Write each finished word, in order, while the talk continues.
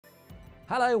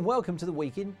Hello and welcome to the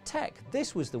Week in Tech.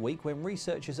 This was the week when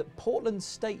researchers at Portland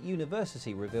State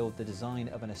University revealed the design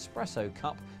of an espresso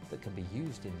cup that can be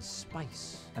used in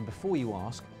space. And before you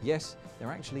ask, yes,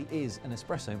 there actually is an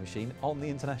espresso machine on the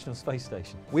International Space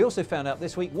Station. We also found out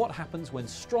this week what happens when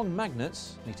strong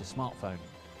magnets meet a smartphone.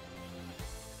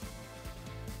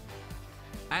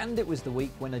 And it was the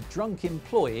week when a drunk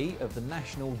employee of the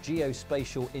National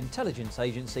Geospatial Intelligence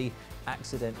Agency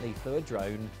accidentally flew a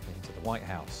drone into the White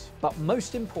House. But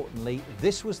most importantly,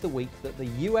 this was the week that the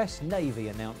US Navy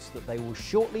announced that they will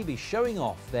shortly be showing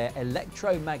off their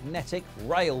electromagnetic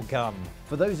railgun.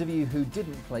 For those of you who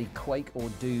didn't play Quake or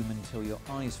Doom until your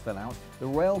eyes fell out, the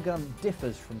railgun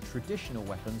differs from traditional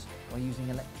weapons by using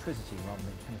electricity rather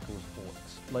than chemicals or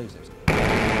explosives.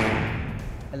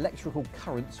 Electrical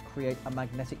currents create a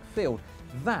magnetic field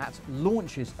that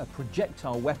launches a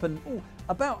projectile weapon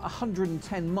about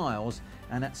 110 miles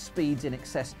and at speeds in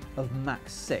excess of Mach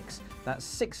 6. That's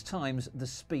 6 times the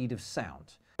speed of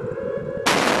sound.